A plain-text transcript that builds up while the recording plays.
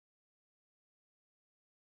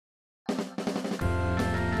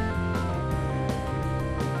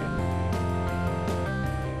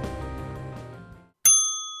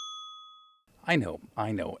I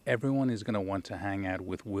know. Everyone is going to want to hang out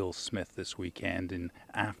with Will Smith this weekend in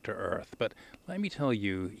After Earth, but let me tell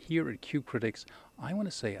you, here at Q Critics, I want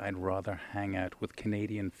to say I'd rather hang out with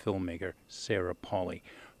Canadian filmmaker Sarah Polley.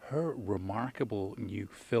 Her remarkable new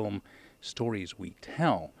film, Stories We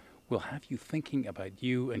Tell, will have you thinking about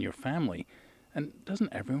you and your family. And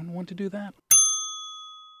doesn't everyone want to do that?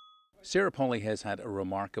 Sarah Polley has had a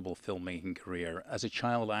remarkable filmmaking career. As a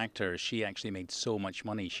child actor, she actually made so much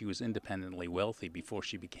money. She was independently wealthy before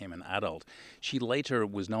she became an adult. She later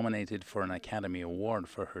was nominated for an Academy Award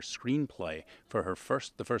for her screenplay for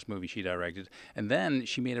the first movie she directed. And then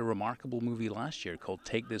she made a remarkable movie last year called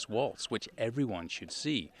Take This Waltz, which everyone should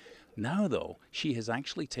see. Now, though, she has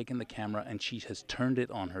actually taken the camera and she has turned it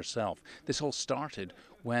on herself. This all started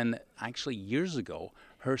when, actually years ago,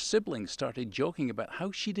 her siblings started joking about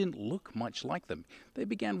how she didn't look much like them. They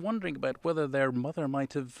began wondering about whether their mother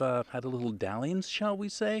might have had a little dalliance, shall we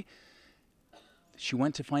say. She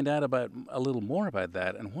went to find out about a little more about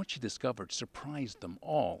that, and what she discovered surprised them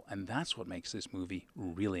all, and that's what makes this movie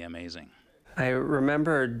really amazing. I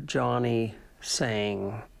remember Johnny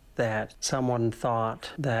saying that someone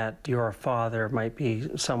thought that your father might be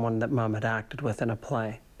someone that Mum had acted with in a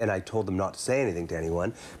play. And I told them not to say anything to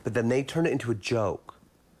anyone, but then they turned it into a joke.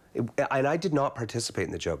 And I did not participate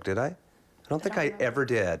in the joke, did I? I don't think I ever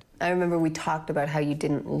did. I remember we talked about how you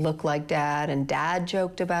didn't look like Dad, and Dad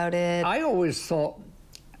joked about it. I always thought,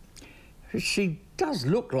 she does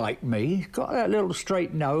look like me. Got that little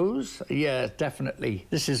straight nose. Yeah, definitely.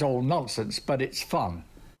 This is all nonsense, but it's fun.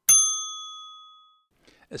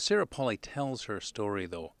 As Sarah Polley tells her story,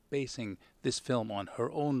 though, basing this film on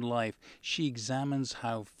her own life, she examines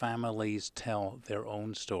how families tell their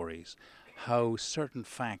own stories, how certain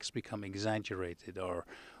facts become exaggerated or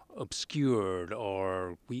obscured,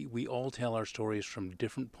 or we all tell our stories from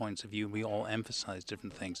different points of view. We all emphasize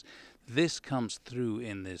different things. This comes through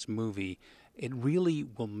in this movie. It really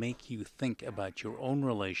will make you think about your own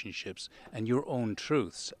relationships and your own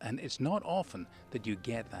truths, and it's not often that you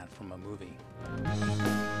get that from a movie.